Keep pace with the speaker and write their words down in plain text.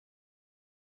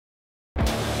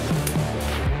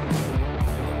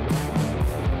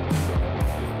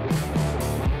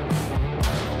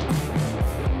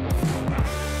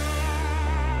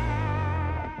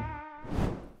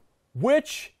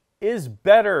Which is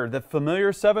better, the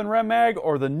familiar 7 Rem Mag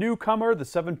or the newcomer, the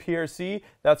 7 PRC?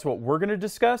 That's what we're going to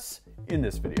discuss in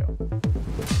this video.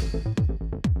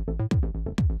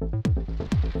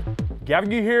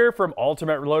 Gavin Gu here from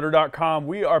UltimateReloader.com.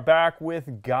 We are back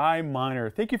with Guy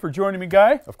Miner. Thank you for joining me,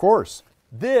 Guy. Of course.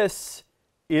 This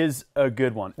is a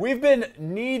good one. We've been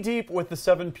knee-deep with the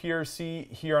 7 PRC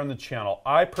here on the channel.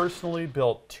 I personally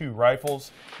built 2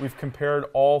 rifles. We've compared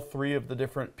all 3 of the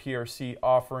different PRC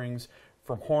offerings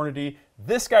from Hornady.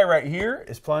 This guy right here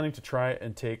is planning to try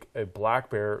and take a black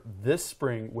bear this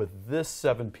spring with this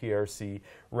 7 PRC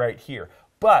right here.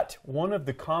 But one of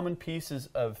the common pieces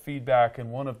of feedback and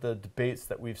one of the debates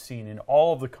that we've seen in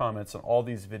all of the comments on all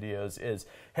these videos is,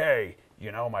 hey,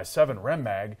 you know, my 7 Rem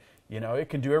Mag, you know, it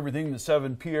can do everything the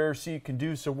 7 PRC can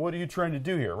do, so what are you trying to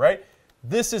do here, right?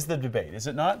 This is the debate, is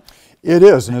it not? It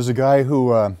is, and as a guy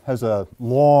who has a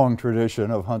long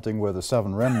tradition of hunting with a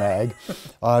 7 Rem Mag,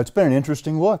 it's been an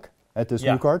interesting look at this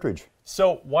new cartridge.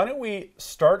 So why don't we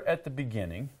start at the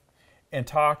beginning and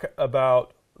talk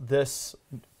about this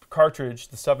cartridge,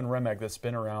 the 7 Rem Mag that's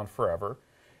been around forever,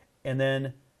 and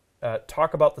then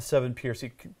talk about the 7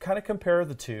 PRC, kind of compare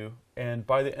the two, and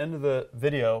by the end of the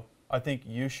video, I think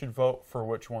you should vote for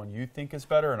which one you think is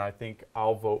better, and I think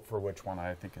I'll vote for which one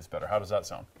I think is better. How does that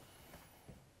sound?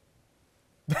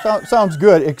 Sounds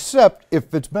good, except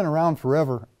if it's been around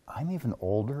forever, I'm even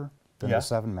older than the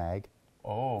 7 Mag.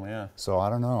 Oh, man. So I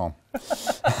don't know.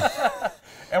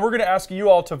 And we're going to ask you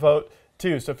all to vote,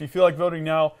 too. So if you feel like voting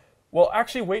now, well,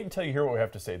 actually wait until you hear what we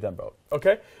have to say, then vote.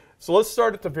 Okay? So let's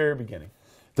start at the very beginning.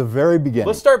 The very beginning.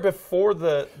 Let's start before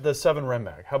the 7 Rem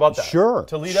Mag. How about that? Sure.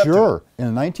 To lead up to it.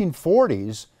 In the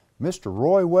 1940s, Mr.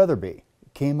 Roy Weatherby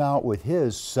came out with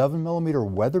his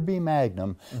 7mm Weatherby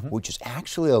Magnum, which is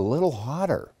actually a little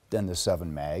hotter than the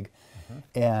 7 Mag,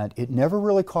 and it never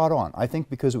really caught on. I think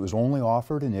because it was only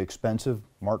offered in the expensive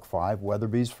Mark V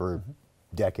Weatherbys for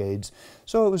decades.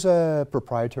 So it was a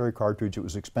proprietary cartridge. It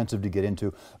was expensive to get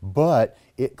into, but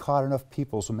it caught enough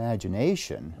people's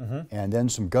imagination. And then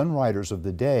some gun writers of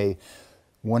the day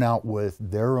went out with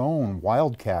their own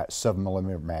Wildcat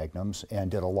 7mm Magnums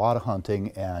and did a lot of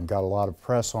hunting and got a lot of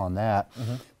press on that,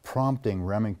 prompting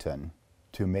Remington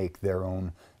to make their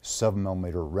own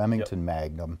 7mm Remington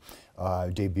Magnum.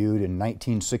 Debuted in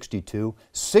 1962,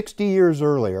 60 years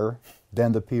earlier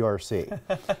than the PRC,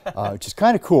 which is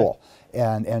kind of cool.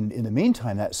 And in the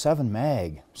meantime, that 7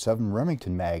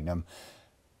 Remington Magnum,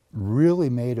 really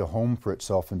made a home for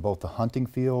itself in both the hunting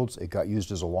fields. It got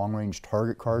used as a long-range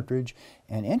target cartridge,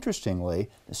 and interestingly,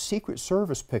 the Secret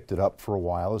Service picked it up for a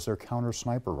while as their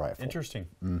counter-sniper rifle. Interesting.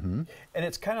 And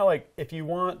it's kind of like, if you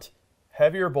want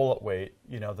heavier bullet weight,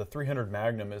 you know, the 300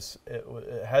 Magnum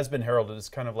it has been heralded as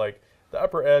kind of like the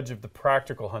upper edge of the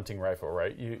practical hunting rifle,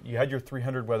 right? You had your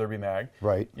 300 Weatherby Mag.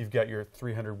 Right. You've got your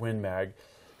 300 Win Mag.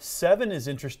 7 is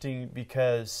interesting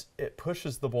because it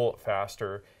pushes the bullet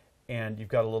faster and you've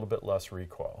got a little bit less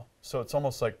recoil. So it's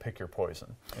almost like pick your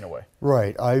poison in a way.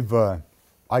 Right. I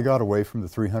got away from the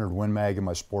 300 Win Mag in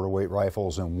my sporter weight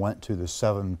rifles and went to the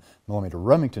 7mm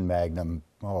Remington Magnum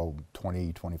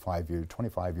 25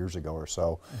 years ago or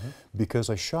so, because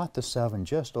I shot the 7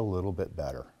 just a little bit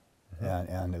better.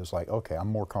 And it was like, okay, I'm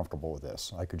more comfortable with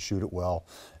this. I could shoot it well.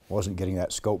 Wasn't getting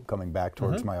that scope coming back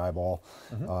towards my eyeball.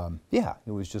 Yeah,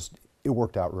 it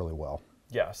worked out really well.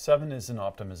 Yeah, 7 is an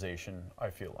optimization, I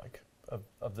feel like,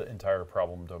 of the entire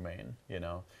problem domain, you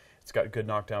know. It's got good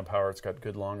knockdown power, it's got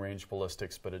good long-range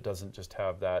ballistics, but it doesn't just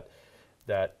have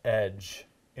that edge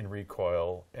in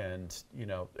recoil and, you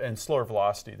know, and slower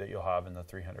velocity that you'll have in the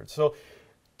 300. So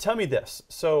tell me this.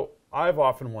 So I've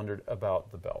often wondered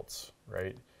about the belts,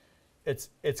 right?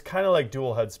 It's kind of like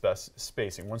dual head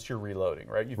spacing once you're reloading,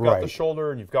 right? You've got the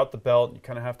shoulder and you've got the belt, and you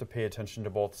kind of have to pay attention to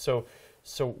both. So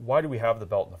why do we have the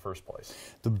belt in the first place?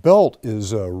 The belt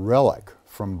is a relic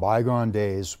from bygone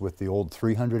days with the old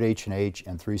 300 H&H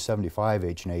and 375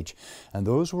 H&H, and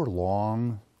those were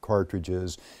long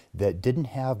cartridges that didn't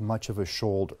have much of a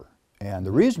shoulder. And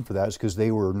the reason for that is because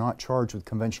they were not charged with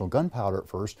conventional gunpowder at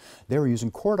first. They were using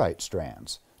cordite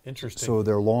strands. Interesting. So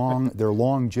they're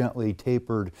long, gently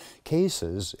tapered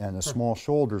cases, and the small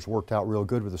shoulders worked out real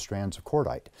good with the strands of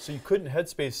cordite. So you couldn't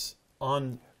headspace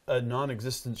on a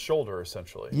non-existent shoulder,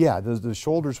 essentially. Yeah, the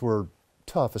shoulders were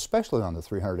tough, especially on the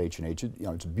 300 H&H. You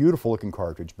know, it's a beautiful looking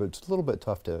cartridge, but it's a little bit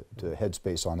tough to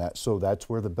headspace on that. So that's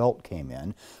where the belt came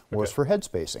in, was for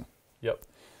headspacing. Yep.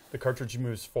 The cartridge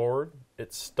moves forward,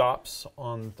 it stops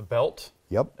on the belt.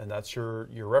 Yep. And that's your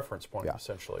reference point,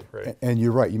 essentially, right? And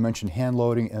you're right. You mentioned hand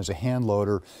loading. As a hand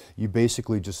loader, you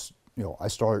basically just, you know, I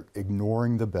start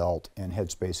ignoring the belt and head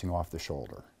spacing off the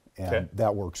shoulder. and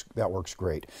that works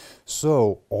great.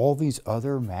 So all these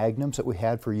other Magnums that we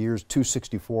had for years,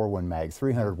 264 Win Mag,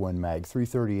 300 Win Mag,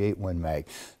 338 Win Mag,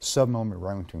 7mm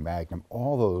Remington Magnum,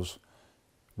 all those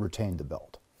retained the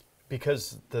belt.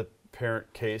 Because the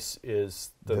parent case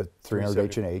is the 300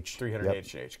 H&H. 300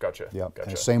 H&H, gotcha. Yep. Gotcha.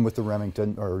 And same with the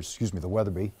Remington, or excuse me, the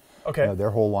Weatherby. Okay. Their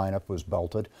whole lineup was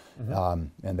belted,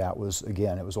 and that was,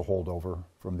 again, it was a holdover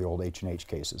from the old H&H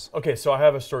cases. Okay, so I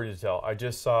have a story to tell. I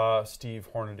just saw Steve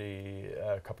Hornady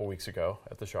a couple weeks ago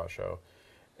at the SHOT Show.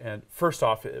 And first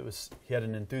off, he had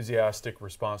an enthusiastic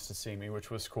response to seeing me,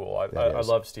 which was cool. I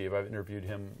love Steve. I've interviewed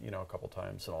him, a couple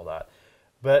times and all that.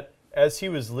 But as he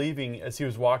was leaving, as he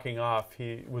was walking off,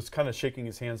 he was kind of shaking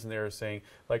his hands in the air saying,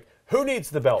 like, who needs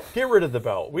the belt? Get rid of the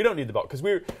belt. We don't need the belt. Because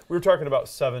we were talking about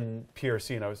 7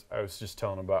 PRC, and I was just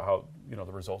telling him about how,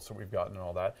 the results that we've gotten and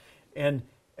all that. And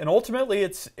ultimately,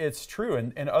 it's true.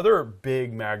 And other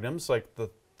big Magnums, like the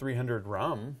 300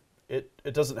 Rem,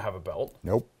 it doesn't have a belt.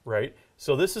 Nope. Right?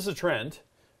 So this is a trend,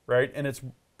 right? And it's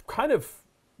kind of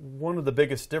one of the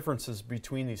biggest differences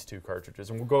between these two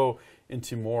cartridges. And we'll go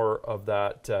into more of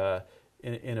that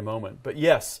in a moment. But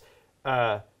yes,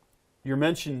 you're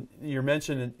mentioning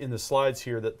in the slides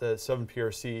here that the 7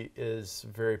 PRC is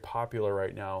very popular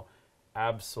right now.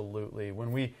 Absolutely.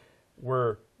 When we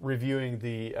were reviewing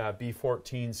the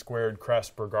B14 squared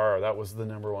Crest Bergara, that was the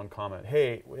 #1 comment.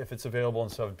 Hey, if it's available in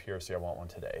 7 PRC, I want one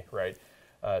today, right?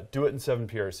 Do it in 7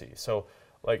 PRC. So,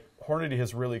 like, Hornady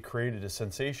has really created a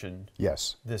sensation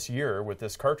this year with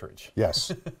this cartridge.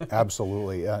 Yes,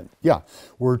 absolutely. Yeah,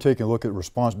 we're taking a look at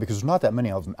response because there's not that many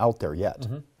of them out there yet.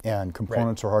 And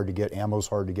components are hard to get, ammo's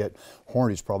hard to get.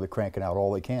 Hornady's probably cranking out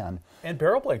all they can. And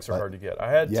barrel blanks are hard to get.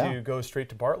 I had to go straight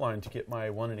to Bartline to get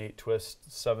my 1 8 twist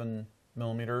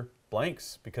 7mm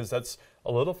blanks because that's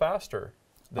a little faster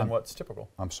than what's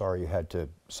typical. I'm sorry you had to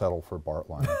settle for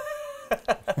Bartline.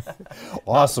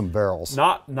 Awesome barrels.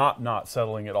 Not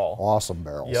settling at all. Awesome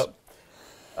barrels. Yep.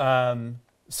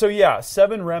 So yeah,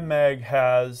 7 Rem Mag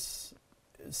has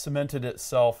cemented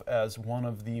itself as one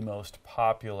of the most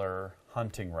popular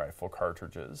hunting rifle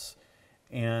cartridges.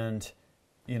 And,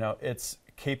 it's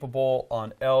capable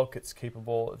on elk, it's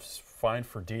capable, it's fine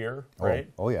for deer, right?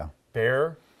 Oh yeah.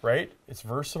 Bear, right? It's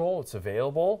versatile, it's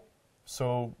available.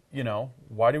 So,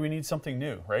 why do we need something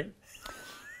new, right?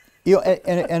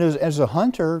 And as a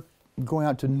hunter, going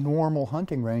out to normal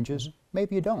hunting ranges,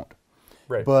 maybe you don't.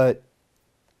 Right. But,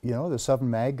 the 7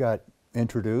 Mag got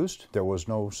introduced. There was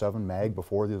no 7 Mag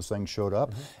before this thing showed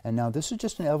up. And now this is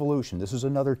just an evolution. This is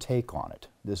another take on it.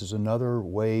 This is another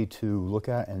way to look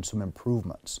at it and some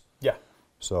improvements. Yeah.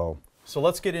 So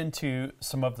let's get into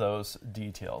some of those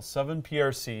details. 7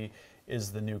 PRC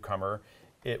is the newcomer.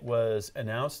 It was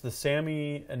announced, the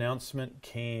SAMI announcement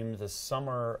came the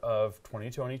summer of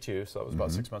 2022, so that was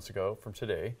about 6 months ago from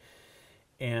today.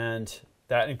 And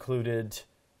that included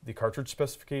the cartridge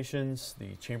specifications,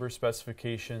 the chamber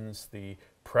specifications, the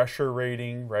pressure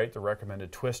rating, right, the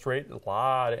recommended twist rate, a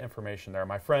lot of information there.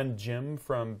 My friend Jim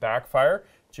from Backfire,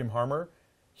 Jim Harmer,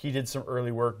 he did some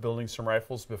early work building some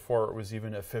rifles before it was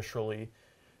even officially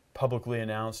publicly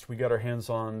announced. We got our hands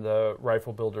on the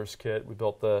rifle builder's kit. We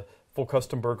built the full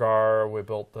custom Bergara. We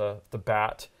built the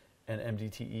BAT and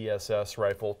MDT ESS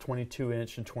rifle,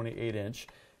 22-inch and 28-inch.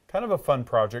 Kind of a fun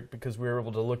project because we were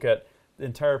able to look at the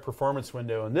entire performance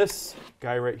window. And this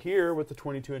guy right here with the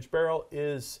 22-inch barrel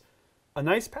is a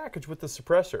nice package with the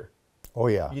suppressor. Oh,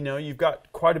 yeah. You've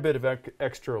got quite a bit of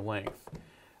extra length.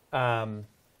 1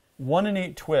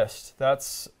 8 twist,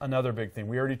 that's another big thing.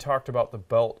 We already talked about the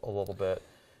belt a little bit.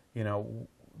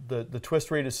 The twist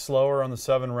rate is slower on the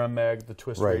 7 Rem Mag. The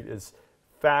twist rate is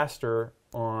faster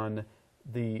on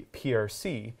the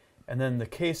PRC. And then the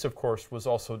case, of course, was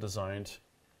also designed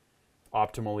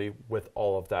optimally with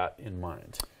all of that in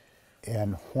mind.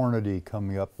 And Hornady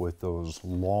coming up with those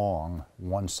long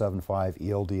 175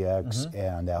 ELDX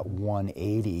and that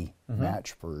 180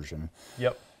 match version.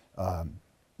 Yep.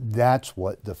 That's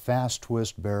what the fast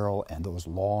twist barrel and those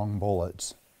long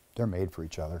bullets, they're made for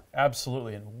each other.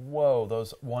 Absolutely. And whoa,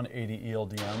 those 180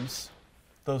 ELDMs,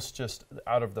 those just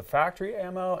out of the factory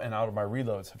ammo and out of my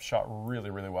reloads have shot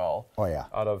really, really well. Oh yeah.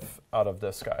 Out of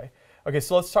this guy. Okay,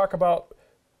 so let's talk about,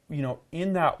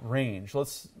 in that range.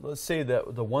 Let's say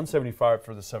that the 175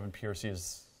 for the 7 PRC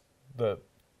is the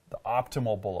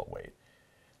optimal bullet weight.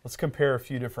 Let's compare a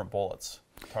few different bullets.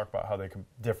 Talk about how they can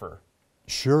differ.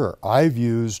 Sure. I've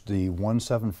used the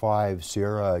 175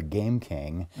 Sierra Game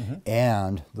King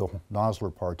and the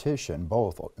Nosler Partition,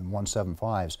 both in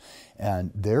 175s,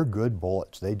 and they're good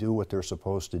bullets. They do what they're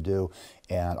supposed to do,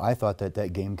 and I thought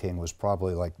that Game King was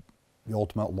probably like the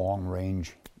ultimate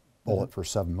long-range bullet for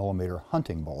 7mm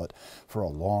hunting bullet for a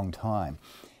long time.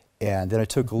 And then I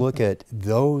took a look at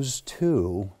those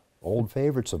two old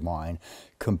favorites of mine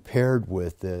compared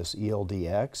with this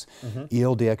ELDX.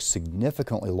 ELDX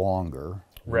significantly longer.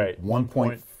 Right,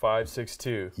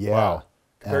 1.562. Yeah. Wow.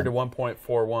 Compared to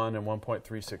 1.41 and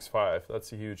 1.365.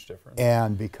 That's a huge difference.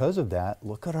 And because of that,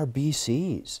 look at our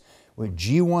BCs. With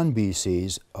G1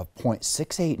 BCs of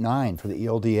 0.689 for the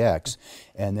ELDX,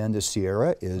 and then the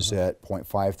Sierra is at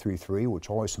 0.533, which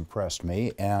always impressed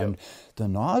me, and the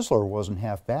Nosler wasn't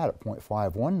half bad at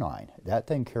 0.519. That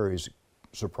thing carries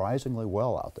surprisingly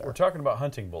well out there. We're talking about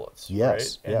hunting bullets,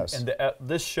 yes, right? Yes. And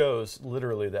this shows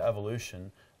literally the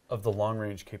evolution of the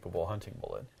long-range capable hunting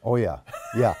bullet. Oh yeah,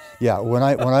 yeah. When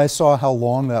I saw how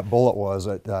long that bullet was,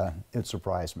 it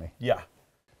surprised me. Yeah.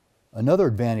 Another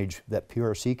advantage that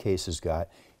PRC cases got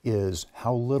is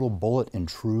how little bullet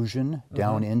intrusion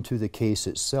down into the case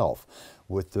itself.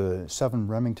 With the 7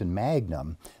 Remington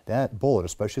Magnum, that bullet,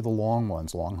 especially the long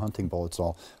ones, long hunting bullets,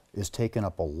 is taking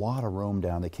up a lot of room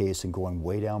down the case and going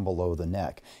way down below the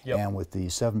neck. And with the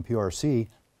 7 PRC,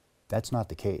 that's not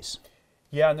the case.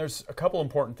 Yeah, and there's a couple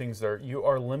important things there. You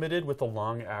are limited with the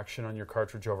long action on your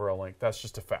cartridge overall length. That's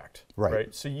just a fact,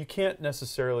 right? So you can't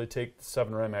necessarily take the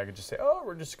 7 Rem Mag and just say, oh,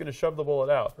 we're just going to shove the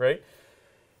bullet out, right?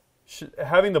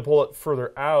 Having the bullet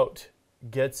further out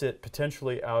gets it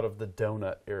potentially out of the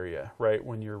donut area, right?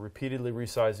 When you're repeatedly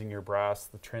resizing your brass,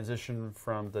 the transition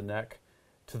from the neck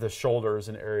to the shoulder is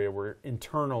an area where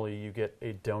internally you get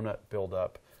a donut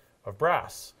buildup of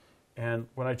brass. And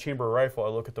when I chamber a rifle, I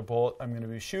look at the bullet I'm going to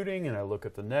be shooting, and I look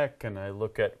at the neck, and I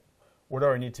look at where do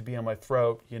I need to be on my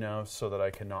throat, you know, so that I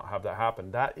cannot have that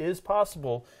happen. That is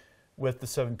possible with the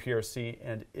 7 PRC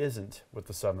and isn't with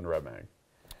the 7 Rem Mag.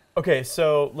 Okay,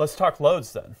 so let's talk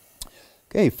loads then.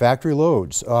 Okay, factory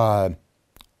loads. 7mm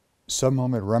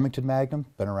Remington Magnum,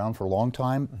 been around for a long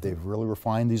time. They've really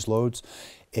refined these loads.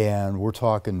 And we're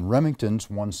talking Remington's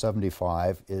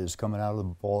 175 is coming out of the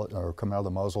bullet or coming out of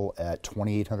the muzzle at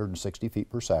 2,860 feet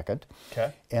per second.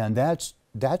 Okay. And that's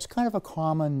kind of a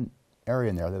common area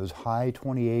in there. Those high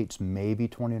 28s, maybe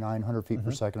 2,900 feet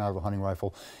per second out of a hunting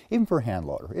rifle, even for a hand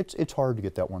loader. It's hard to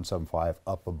get that 175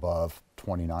 up above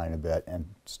 29 a bit and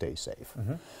stay safe.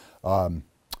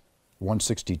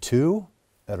 162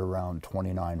 at around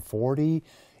 2,940.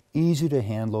 Easy to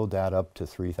hand load that up to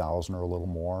 3,000 or a little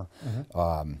more.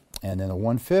 And then the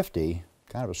 150,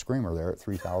 kind of a screamer there at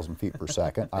 3,000 feet per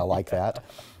second. I like that.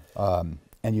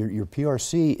 And your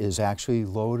PRC is actually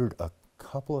loaded a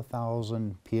couple of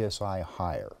thousand PSI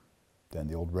higher than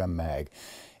the old Rem Mag.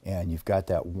 And you've got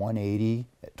that 180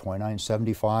 at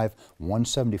 2975,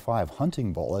 175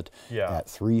 hunting bullet at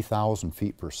 3,000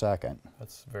 feet per second.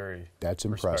 That's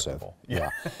impressive. Yeah.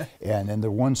 And then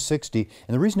the 160,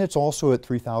 and the reason it's also at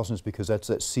 3,000 is because that's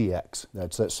that CX,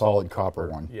 that's that solid copper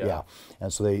one. Yeah.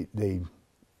 And so you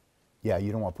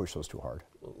don't want to push those too hard.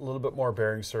 A little bit more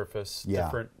bearing surface,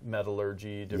 different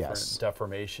metallurgy, different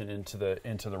deformation into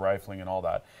the rifling and all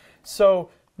that.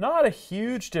 So not a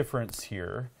huge difference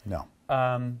here. No.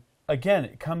 Again,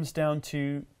 it comes down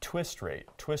to twist rate.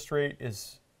 Twist rate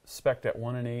is spec'd at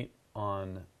 1 and 8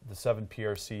 on the 7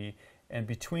 PRC and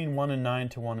between 1 and 9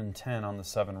 to 1 and 10 on the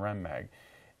 7 Rem Mag.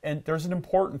 And there's an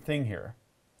important thing here.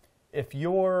 If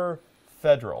you're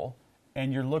federal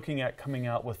and you're looking at coming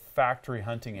out with factory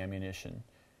hunting ammunition,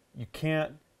 you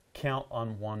can't count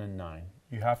on 1 and 9.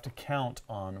 You have to count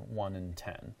on 1 and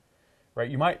 10. Right?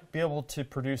 You might be able to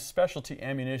produce specialty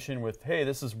ammunition with, hey,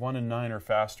 this is 1 and 9 or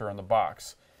faster on the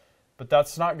box. But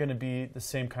that's not going to be the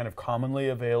same kind of commonly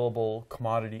available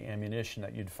commodity ammunition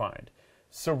that you'd find.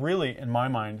 So really, in my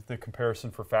mind, the comparison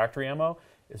for factory ammo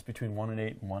is between 1 and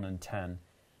 8 and 1 and 10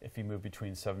 if you move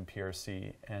between 7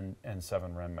 PRC and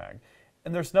 7 Rem Mag.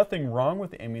 And there's nothing wrong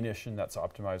with ammunition that's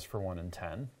optimized for 1 and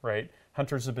 10, right?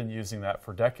 Hunters have been using that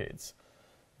for decades.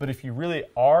 But if you really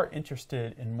are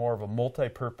interested in more of a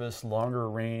multi-purpose, longer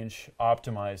range,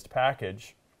 optimized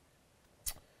package,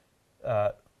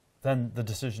 then the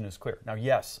decision is clear. Now,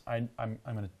 yes, I'm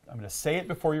going to say it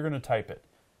before you're going to type it.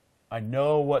 I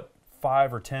know what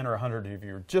 5 or 10 or 100 of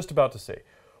you are just about to say.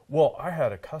 Well, I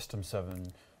had a custom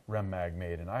 7 Rem Mag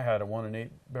made, and I had a 1 and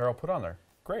 8 barrel put on there.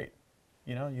 Great.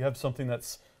 You know, you have something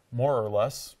that's more or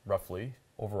less, roughly,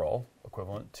 overall,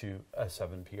 equivalent to a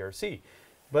 7 PRC.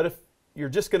 But if you're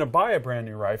just going to buy a brand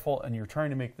new rifle and you're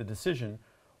trying to make the decision,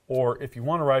 or if you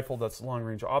want a rifle that's long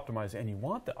range optimized and you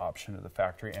want the option of the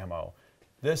factory ammo,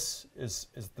 this is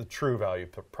the true value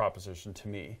proposition to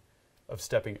me of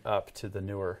stepping up to the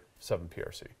newer 7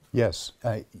 PRC. Yes.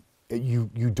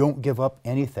 You don't give up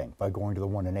anything by going to the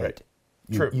 1 and 8. Right.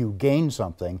 You gain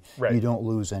something, you don't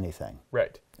lose anything.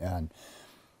 Right. And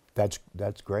That's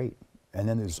great. And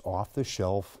then there's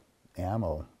off-the-shelf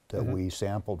ammo that we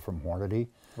sampled from Hornady.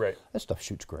 Right. That stuff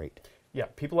shoots great. Yeah,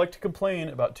 people like to complain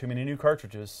about too many new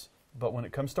cartridges, but when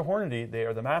it comes to Hornady, they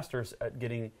are the masters at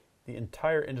getting the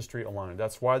entire industry aligned.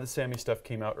 That's why the SAMI stuff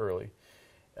came out early.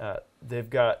 They've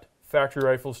got factory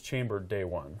rifles chambered day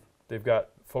one. They've got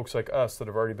folks like us that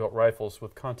have already built rifles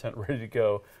with content ready to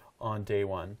go on day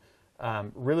one.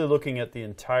 Really looking at the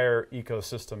entire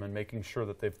ecosystem and making sure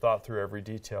that they've thought through every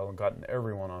detail and gotten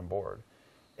everyone on board.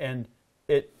 And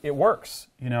it works.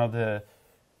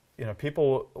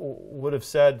 People would have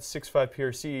said 6.5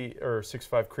 PRC or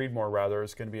 6.5 Creedmoor rather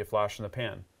is going to be a flash in the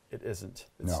pan. It isn't.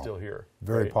 It's still here.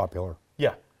 Very right? popular.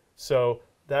 Yeah. So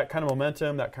that kind of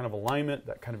momentum, that kind of alignment,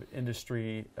 that kind of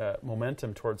industry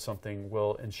momentum towards something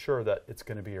will ensure that it's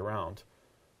going to be around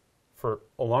for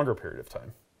a longer period of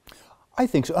time. I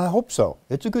think so. I hope so.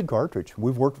 It's a good cartridge.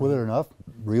 We've worked with it enough,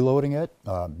 reloading it,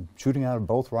 shooting out of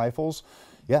both rifles.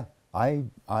 Yeah, I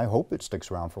hope it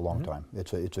sticks around for a long time.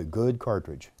 It's a good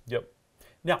cartridge. Yep.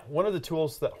 Now, one of the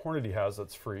tools that Hornady has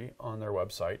that's free on their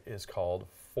website is called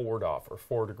 4DOF, or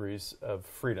 4 Degrees of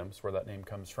Freedoms, where that name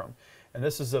comes from. And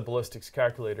this is a ballistics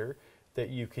calculator that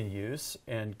you can use,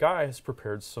 and Guy has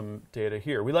prepared some data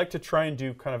here. We like to try and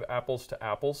do kind of apples to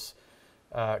apples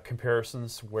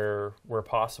comparisons where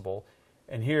possible.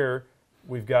 And here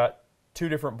we've got 2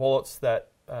 different bullets that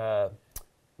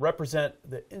represent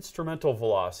the instrumental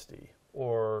velocity,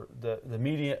 or the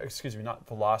median, not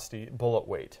velocity, bullet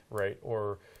weight, right?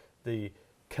 Or the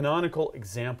canonical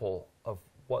example of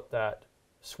what that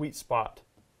sweet spot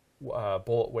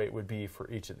bullet weight would be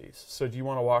for each of these. So do you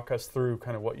want to walk us through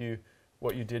kind of what you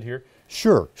did here?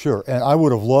 Sure. And I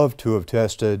would have loved to have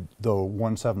tested the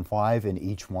 175 in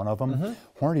each one of them.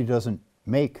 Hornady doesn't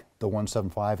make the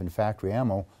 175 in factory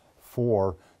ammo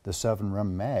for the 7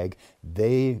 Rem Mag.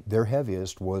 Their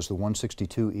heaviest was the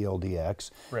 162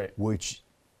 ELDX, right, which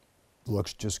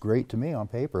looks just great to me on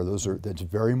paper. That's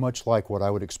very much like what I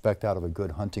would expect out of a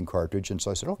good hunting cartridge. And so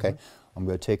I said, okay, I'm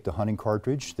going to take the hunting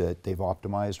cartridge that they've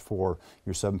optimized for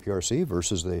your 7 PRC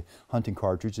versus the hunting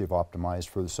cartridge they've optimized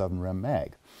for the 7 Rem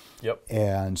Mag. Yep.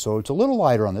 And so it's a little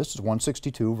lighter on this. It's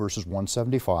 162 versus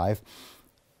 175.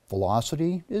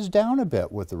 Velocity is down a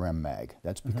bit with the Rem Mag.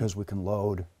 That's because we can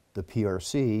load the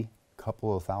PRC a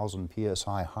couple of thousand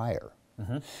PSI higher.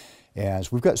 And so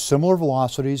we've got similar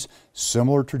velocities,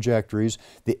 similar trajectories,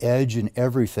 the edge and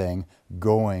everything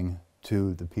going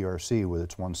to the PRC with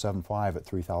its 175 at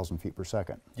 3,000 feet per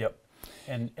second. Yep.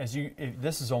 And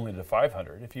this is only to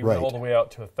 500. If you went all the way out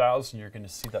to 1,000, you're going to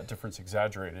see that difference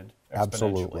exaggerated exponentially.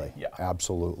 Absolutely. Yeah.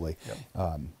 Absolutely.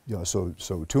 Yep.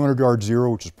 So 200 yard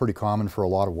zero, which is pretty common for a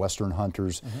lot of Western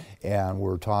hunters, and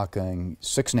we're talking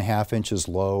 6.5 inches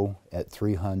low at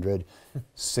 300,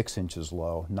 6 inches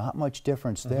low. Not much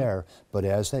difference there, but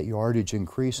as that yardage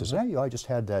increases, I just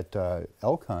had that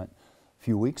elk hunt a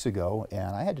few weeks ago,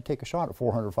 and I had to take a shot at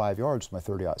 405 yards with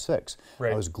my 30-06.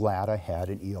 Right. I was glad I had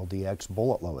an ELDX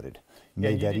bullet loaded.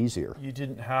 Made that easier. You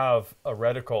didn't have a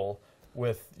reticle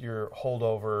with your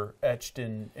holdover etched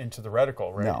into the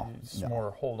reticle, right? No, it's more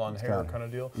hold on hair kind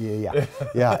of deal.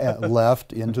 Yeah, and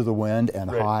left into the wind and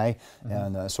high,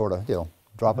 and sort of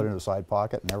drop it into the side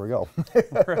pocket, and there we go.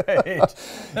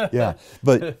 Right. Yeah,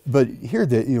 but here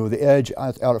the edge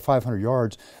out at 500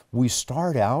 yards, we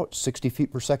start out 60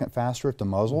 feet per second faster at the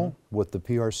muzzle with the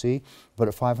PRC, but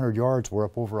at 500 yards we're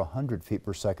up over 100 feet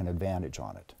per second advantage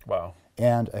on it. Wow.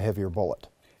 And a heavier bullet.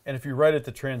 And if you're right at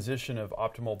the transition of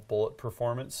optimal bullet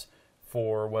performance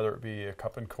for whether it be a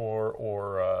cup and core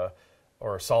or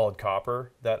a solid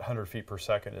copper, that 100 feet per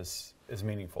second is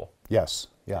meaningful. Yes.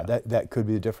 Yeah. That could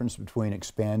be the difference between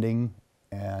expanding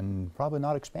and probably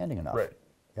not expanding enough. Right.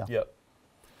 Yeah. Yep.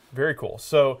 Very cool.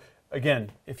 So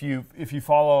again, if you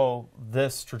follow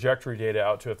this trajectory data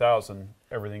out to 1,000,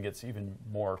 everything gets even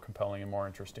more compelling and more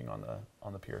interesting on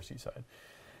the PRC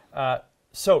side.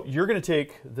 So you're going to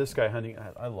take this guy hunting.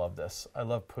 I love this. I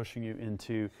love pushing you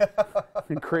into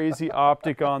crazy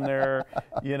optic on there,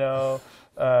 the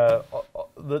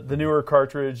newer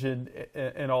cartridge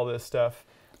and all this stuff.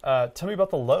 Tell me about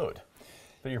the load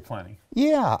that you're planning.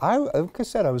 Yeah, like I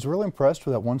said, I was really impressed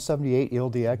with that 178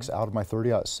 ELDX out of my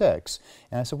 30-06.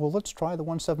 And I said, well, let's try the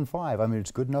 175. I mean,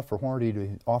 it's good enough for Hornady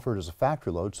to offer it as a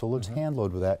factory load, so let's hand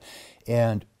load with that.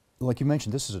 And like you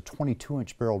mentioned, this is a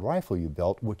 22-inch barreled rifle you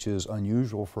built, which is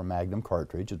unusual for a Magnum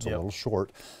cartridge. It's a little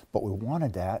short, but we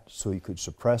wanted that so you could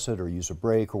suppress it or use a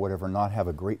brake or whatever, not have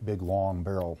a great big long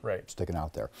barrel sticking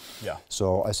out there. Yeah.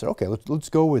 So I said, okay, let's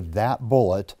go with that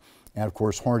bullet, and of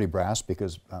course Hornady brass,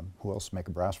 because who else is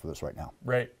making brass for this right now?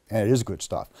 Right. And it is good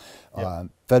stuff. Yep.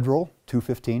 Federal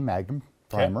 215 Magnum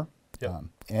primer. Yep.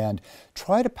 And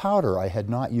tried a powder I had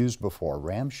not used before,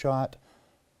 Ramshot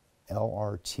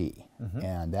LRT.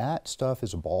 And that stuff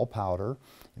is a ball powder.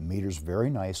 It meters very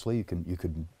nicely. You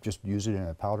could just use it in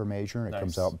a powder measure and it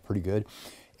comes out pretty good.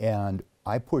 And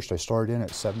I started in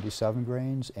at 77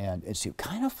 grains, and it's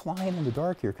kind of flying in the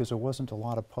dark here because there wasn't a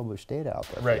lot of published data out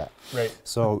there for that. Right.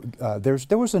 So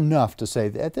there was enough to say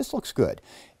that this looks good.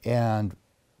 And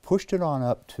pushed it on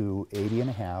up to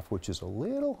 80.5, which is a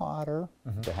little hotter,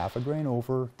 to half a grain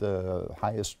over the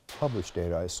highest published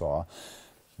data I saw.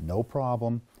 No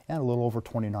problem, and a little over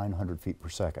 2,900 feet per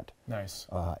second. Nice.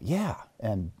 Yeah,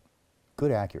 and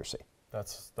good accuracy.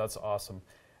 That's awesome.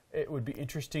 It would be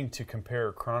interesting to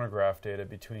compare chronograph data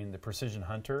between the Precision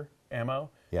Hunter ammo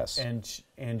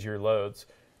and your loads.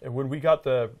 And when we got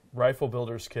the rifle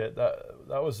builder's kit, that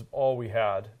was all we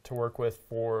had to work with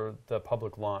for the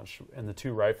public launch and the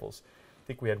 2 rifles. I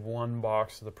think we had 1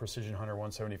 box of the Precision Hunter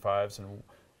 175s and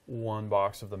 1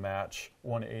 box of the Match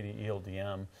 180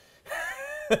 ELDM.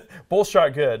 Both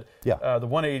shot good. Yeah. The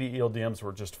 180 ELDMs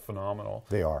were just phenomenal.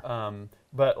 They are.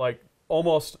 But like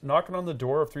almost knocking on the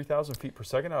door of 3,000 feet per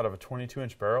second out of a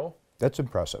 22-inch barrel. That's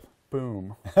impressive.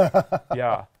 Boom.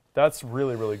 Yeah, that's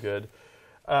really, really good.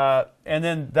 And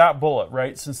then that bullet,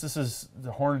 right? Since this is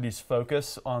the Hornady's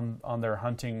focus on their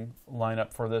hunting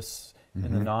lineup for this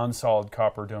in the non-solid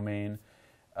copper domain,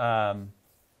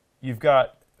 you've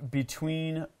got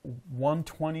between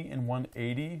 120 and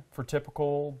 180 for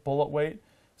typical bullet weight.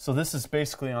 So this is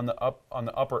basically on the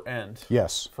upper end.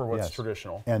 Yes. For what's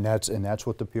traditional. And that's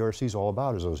what the PRC is all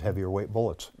about, is those heavier weight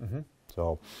bullets.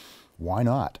 So why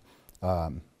not?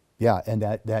 Yeah, and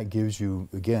that gives you,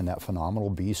 again, that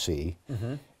phenomenal BC,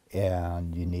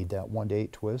 and you need that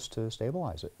 1-to-8 twist to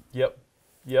stabilize it. Yep,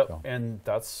 so. And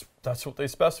that's what they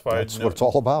specified. That's what it's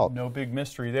all about. No big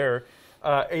mystery there.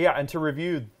 Yeah, and to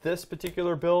review this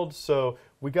particular build, so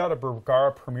we got a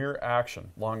Bergara Premier Action,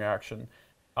 long action,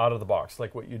 out of the box,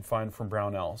 like what you'd find from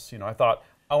Brownells. You know, I thought,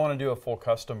 I want to do a full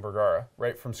custom Bergara,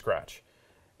 right from scratch.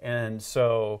 And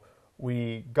so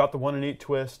we got the 1-in-8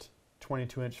 twist,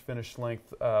 22-inch finished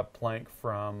length plank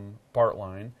from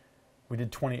Bartline. We did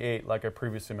 28, like I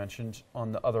previously mentioned,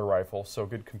 on the other rifle, so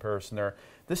good comparison there.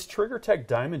 This Trigger Tech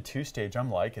Diamond 2-stage, I'm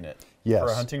liking it. Yes. For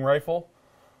a hunting rifle.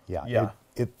 Yeah.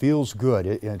 It feels good.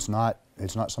 It's not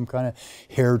some kind of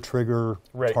hair trigger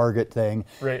target thing.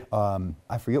 Right.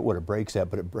 I forget what it breaks at,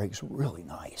 but it breaks really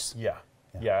nice. Yeah,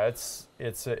 it's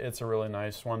a really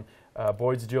nice one.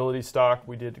 Boyd's Agility stock,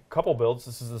 we did a couple builds.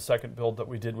 This is the second build that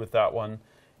we did with that one.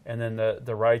 And then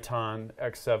the Raiton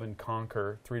X7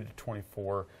 Conquer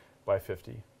 3-24 by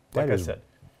 50. Like I said,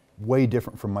 way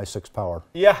different from my 6 power.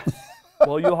 Yeah.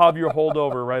 Well, you'll have your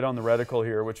holdover right on the reticle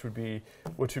here, which would be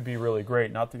really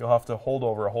great. Not that you'll have to hold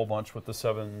over a whole bunch with the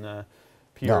 7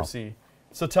 PRC. No.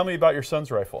 So tell me about your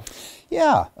son's rifle.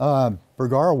 Yeah,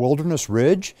 Bergara Wilderness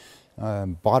Ridge.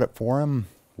 Bought it for him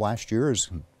last year as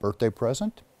a birthday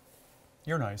present.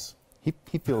 You're nice.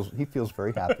 He feels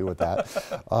very happy with that,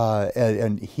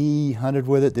 and he hunted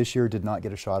with it this year. Did not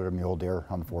get a shot at a mule deer,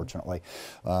 unfortunately,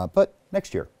 but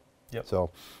next year. Yep.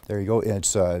 So there you go.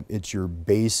 It's your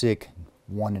basic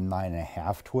 1 in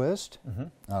 9.5 twist.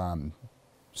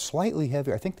 Slightly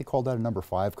heavier. I think they call that a number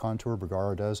 5 contour.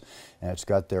 Bergara does, and it's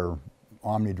got their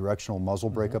omnidirectional muzzle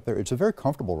brake up there. It's a very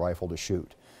comfortable rifle to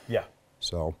shoot. Yeah.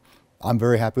 So I'm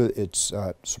very happy with it. It's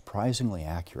surprisingly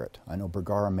accurate. I know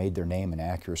Bergara made their name in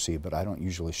accuracy, but I don't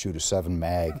usually shoot a 7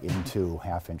 mag into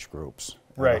half-inch groups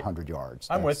at 100 yards.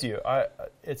 I'm with you.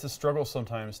 It's a struggle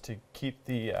sometimes to keep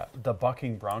the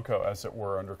bucking bronco, as it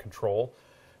were, under control.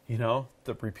 You know,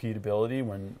 the repeatability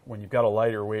when you've got a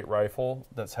lighter weight rifle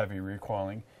that's heavy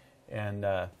recoiling. And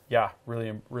yeah,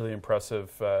 really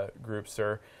impressive groups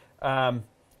there.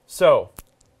 So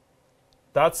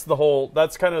that's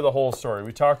kind of the whole story.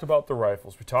 We talked about the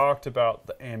rifles. We talked about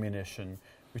the ammunition.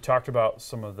 We talked about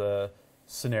some of the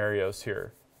scenarios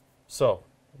here. So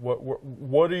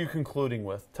what are you concluding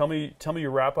with? Tell me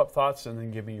your wrap-up thoughts, and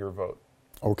then give me your vote.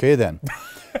 Okay, then.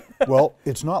 Well,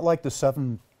 it's not like the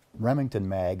 7 Remington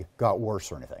Mag got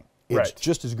worse or anything. It's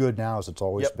just as good now as it's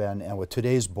always been, and with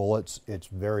today's bullets, it's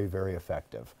very, very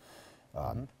effective.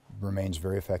 Remains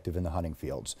very effective in the hunting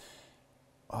fields.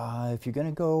 If you're going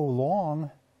to go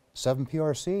long, 7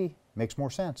 PRC makes more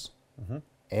sense.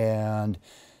 And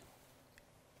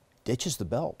ditches the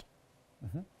belt.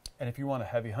 And if you want a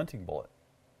heavy hunting bullet.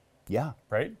 Yeah.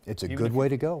 Right? It's a good way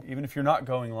to go. Even if you're not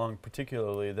going long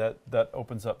particularly, that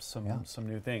opens up some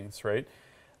new things, right?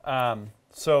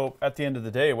 So at the end of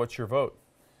the day, what's your vote?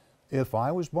 If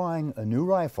I was buying a new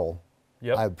rifle,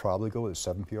 Yep. I'd probably go with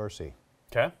 7 PRC.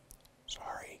 Okay.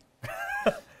 Sorry.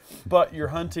 But you're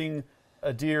hunting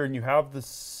a deer and you have the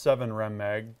 7 Rem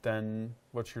Mag, then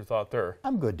what's your thought there?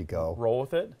 I'm good to go. Roll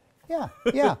with it? Yeah,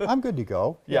 I'm good to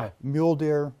go. Yeah. Mule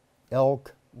deer,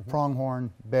 elk,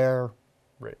 pronghorn, bear.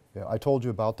 Right. Yeah, I told you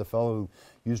about the fellow who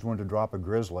used one to drop a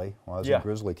grizzly while I was in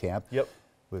grizzly camp. Yep.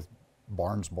 With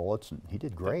Barnes bullets, and he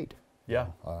did great. Yeah.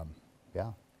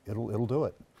 Yeah, it'll do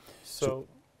it. So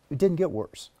it didn't get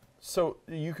worse. So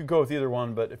you could go with either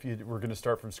one, but if you were going to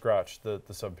start from scratch, the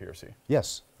 7 PRC.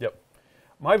 Yes. Yep.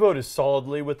 My vote is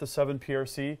solidly with the 7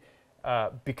 PRC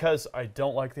because I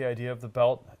don't like the idea of the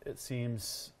belt. It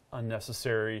seems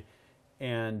unnecessary,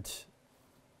 and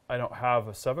I don't have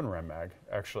a 7 Rem Mag,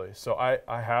 actually. So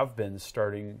I have been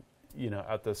starting,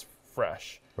 at this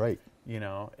fresh. Right.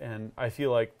 And I feel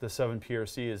like the 7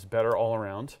 PRC is better all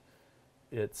around.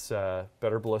 It's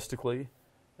better ballistically.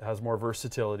 It has more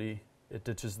versatility. It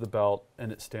ditches the belt,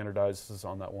 and it standardizes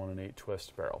on that 1 1/8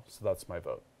 twist barrel. So that's my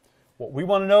vote. What we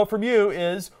want to know from you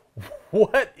is,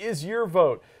 what is your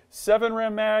vote? 7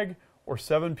 Rem Mag or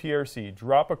 7 PRC?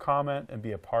 Drop a comment and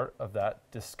be a part of that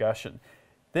discussion.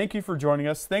 Thank you for joining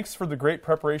us. Thanks for the great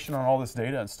preparation on all this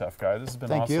data and stuff, guys. This has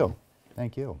been awesome.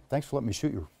 Thank you. Thanks for letting me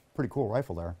shoot your pretty cool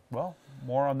rifle there. Well,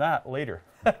 more on that later.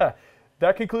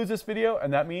 That concludes this video,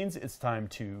 and that means it's time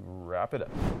to wrap it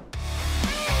up.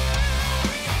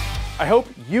 I hope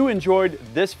you enjoyed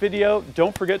this video.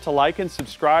 Don't forget to like and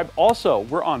subscribe. Also,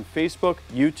 we're on Facebook,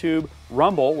 YouTube,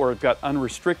 Rumble, where we've got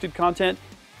unrestricted content,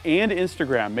 and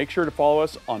Instagram. Make sure to follow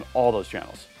us on all those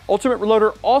channels. Ultimate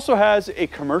Reloader also has a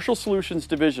commercial solutions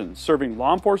division serving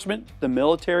law enforcement, the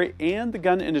military, and the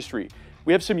gun industry.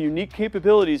 We have some unique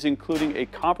capabilities, including a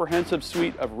comprehensive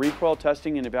suite of recoil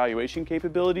testing and evaluation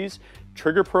capabilities,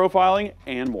 trigger profiling,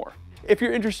 and more. If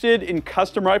you're interested in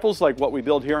custom rifles like what we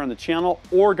build here on the channel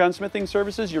or gunsmithing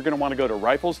services, you're going to want to go to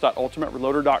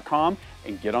rifles.ultimatereloader.com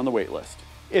and get on the wait list.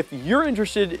 If you're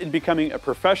interested in becoming a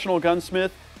professional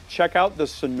gunsmith, check out the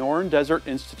Sonoran Desert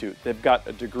Institute. They've got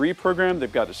a degree program,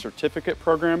 they've got a certificate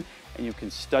program, and you can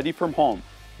study from home.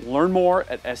 Learn more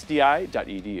at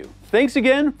sdi.edu. Thanks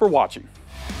again for watching.